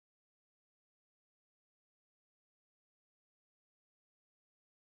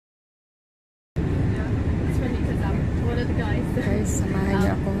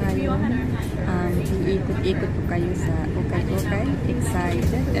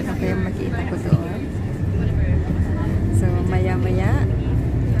ano kaya makita ko doon. So maya-maya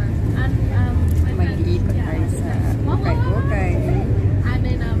mag-iikot tayo sa Ukay Ukay.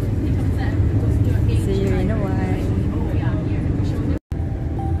 See you in a while.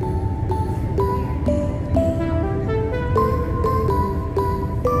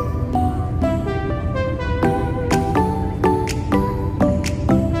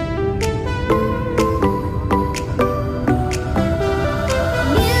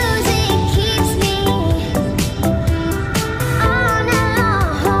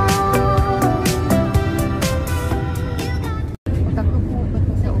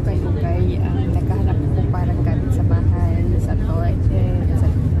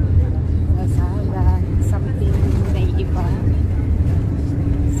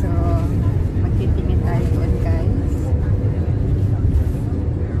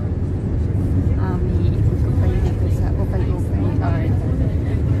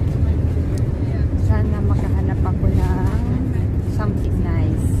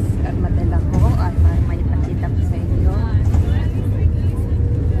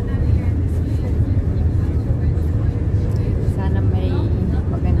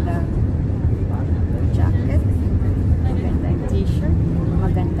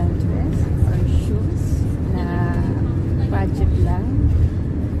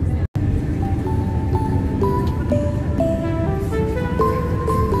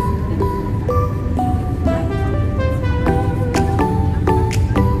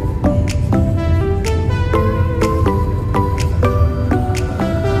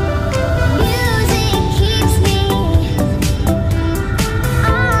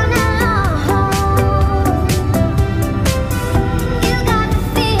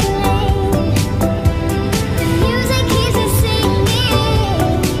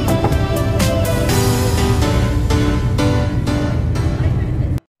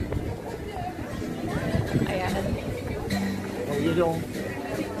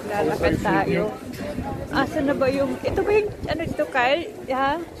 Lalakad tayo. Asa na ba yung... Ito ba yung... Ano ito, Kyle?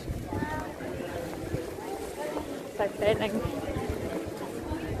 Ha? Sagtay ng...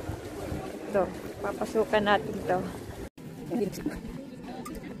 Ito. Papasukan natin ito.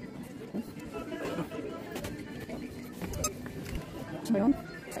 Ngayon,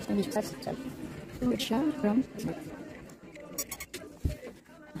 siya from...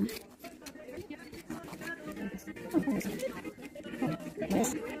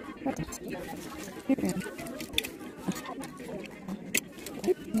 Yes.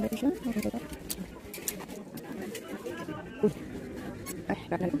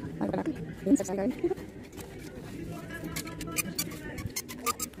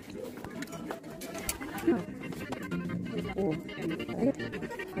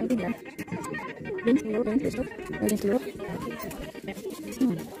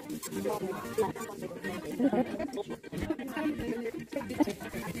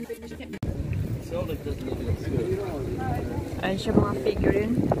 Ayan siya mga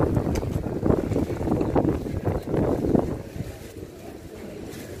figurine.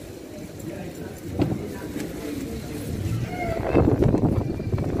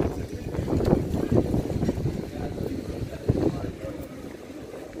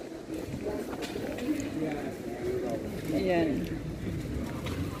 Ayan.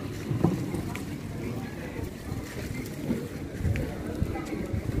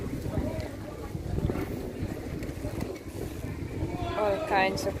 All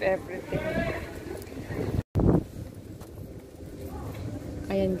kinds of everything.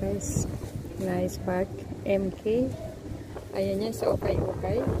 Ayan guys, nice park, MK. Ayan yan sa Ukay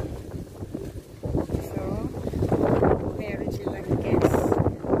Ukay. So, meron silang guest.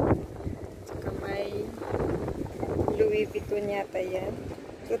 Saka may Louis Vuitton yata yan.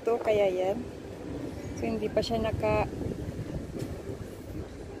 Totoo kaya yan? So, hindi pa siya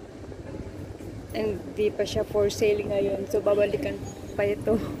hindi pa siya for sale ngayon. So, babalikan pa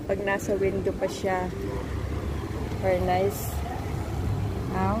ito pag nasa window pa siya. Very nice.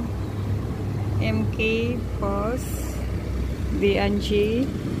 Now, MK, Boss, B&G,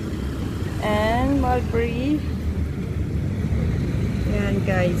 and Mulberry. Yan,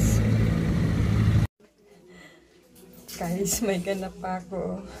 guys. Guys, may ganap pa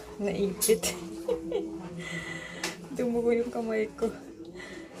ako. Naipit. Tumugo yung kamay ko.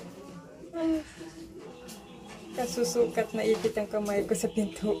 Kasusukat na ipit ang kamay ko sa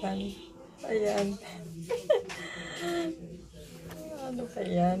pintuan. Ayan. Ano pa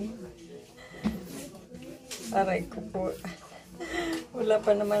yan? Aray ko po. Wala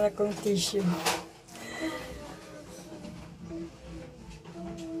pa naman akong tissue.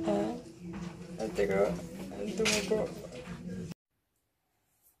 Ate ko, tumugo.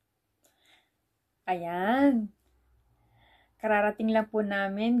 Ayan. Kararating lang po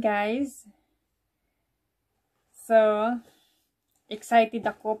namin, guys. So, excited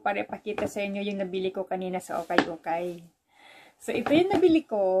ako para ipakita sa inyo yung nabili ko kanina sa UKAY UKAY. So, ito yung nabili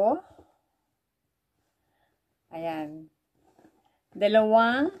ko. Ayan.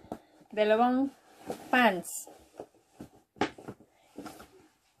 Dalawang pants.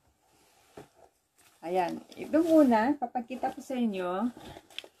 Ayan. Ito muna, papakita ko sa inyo.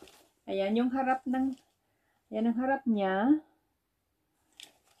 Ayan, yung harap ng, ayan ang harap niya.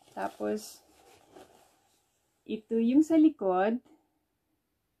 Tapos, ito yung sa likod.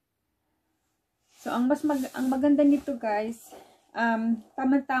 So, ang maganda nito guys,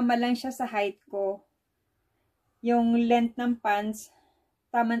 tama-tama lang siya sa height ko. Yung length ng pants,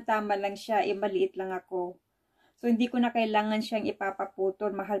 tama-tama lang siya, maliit lang ako. So, hindi ko na kailangan siyang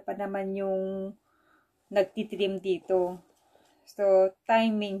ipapaputol. Mahal pa naman yung nagtitrim dito. So,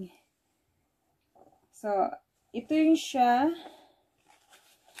 timing. So, ito yung siya.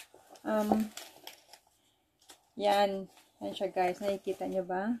 Yan. Yan siya guys. Nakikita nyo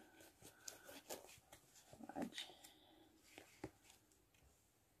ba?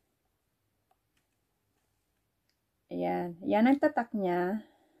 Ayan. Yan ang tatak niya.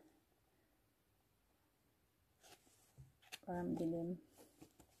 Parang dilim.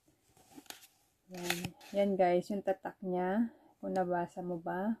 Yan. Yan guys, yung tatak niya. Kung nabasa mo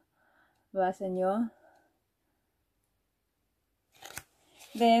ba? Basa nyo.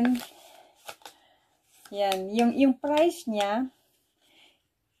 Then, yan. Yung price niya,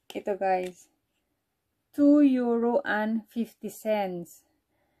 ito guys, €2.50.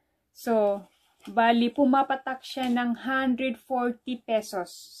 So, bali, pumapatak siya ng 140 pesos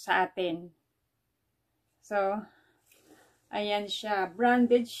sa atin. So, ayan siya.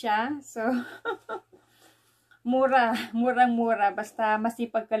 Branded siya. So, murang-mura. Basta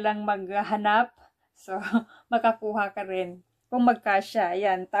masipag ka lang maghanap. So, makakuha ka rin. Kung magkasya.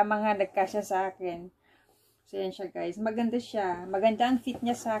 Ayan, tama nga nagkasya sa akin. So, ayan siya guys. Maganda siya. Maganda ang fit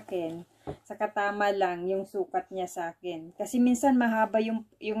niya sa akin. Saka tama lang yung sukat niya sa akin. Kasi minsan mahaba yung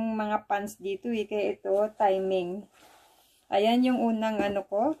mga pants dito eh. Kaya ito, timing. Ayan yung unang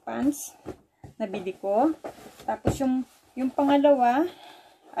pants. Nabili ko. Tapos yung pangalawa,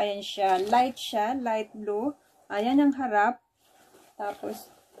 ayan siya, light blue. Ayan ang harap.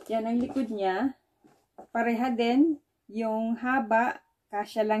 Tapos, yan ang likod niya. Pareha din, yung haba,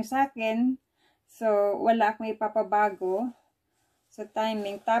 kasya lang sa akin. So, wala akong ipapabago. So,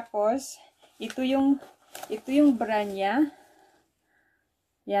 timing. Tapos, ito yung brand niya.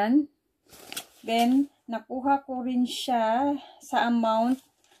 Yan. Then, nakuha ko rin siya sa amount.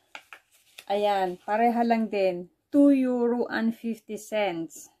 Ayan, pareha lang din.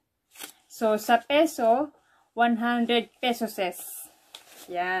 €2.50. So, sa peso, 100 pesos.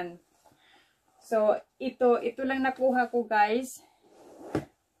 Yan. So, ito lang nakuha ko guys.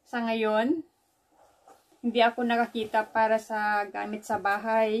 Sa ngayon, hindi ako nakakita para sa gamit sa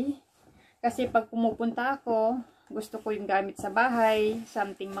bahay. Kasi pag pumupunta ako, gusto ko yung gamit sa bahay.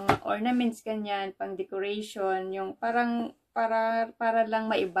 Something mga ornaments, ganyan, pang decoration. Yung parang, para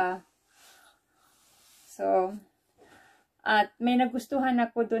lang maiba. So, at may nagustuhan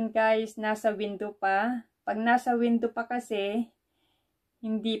ako dun guys, nasa window pa. Pag nasa window pa kasi,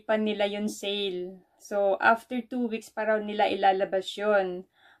 hindi pa nila yun sale. So, after 2 weeks pa raw nila ilalabas yun.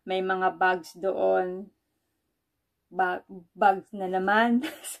 May mga bags doon. Bags na naman.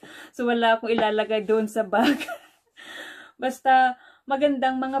 So, wala akong ilalagay doon sa bag. Basta,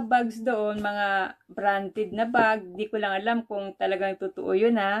 magandang mga bags doon. Mga branded na bag. Di ko lang alam kung talagang totoo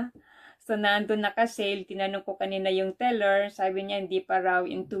yun ha. So, naandun naka-sale. Tinanong ko kanina yung teller. Sabi niya, hindi pa raw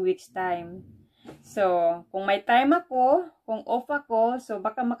in 2 weeks time. So, kung may time ako, kung off ako, so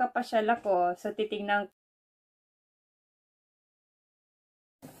baka makapasyal ako. So, titignan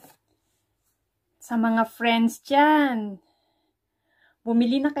sa mga friends dyan.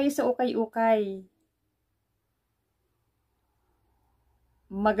 Bumili na kayo sa UKAY UKAY.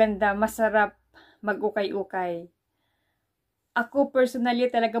 Maganda, masarap mag-UKAY UKAY. Ako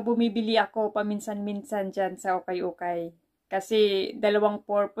personally talaga bumibili ako paminsan-minsan dyan sa UKAY UKAY. Kasi dalawang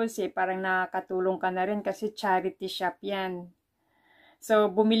purpose eh, parang nakakatulong ka na rin kasi charity shop yan. So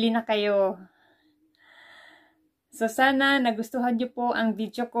bumili na kayo. So sana nagustuhan nyo po ang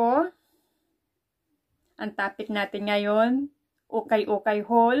video ko. Ang topic natin ngayon, UKAY UKAY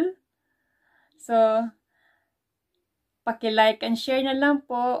haul. So paki-like and share na lang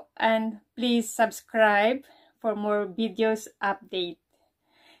po and please subscribe for more videos update.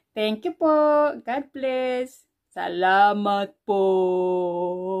 Thank you po. God bless. Salamat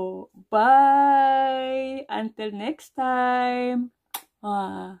po. Bye. Until next time.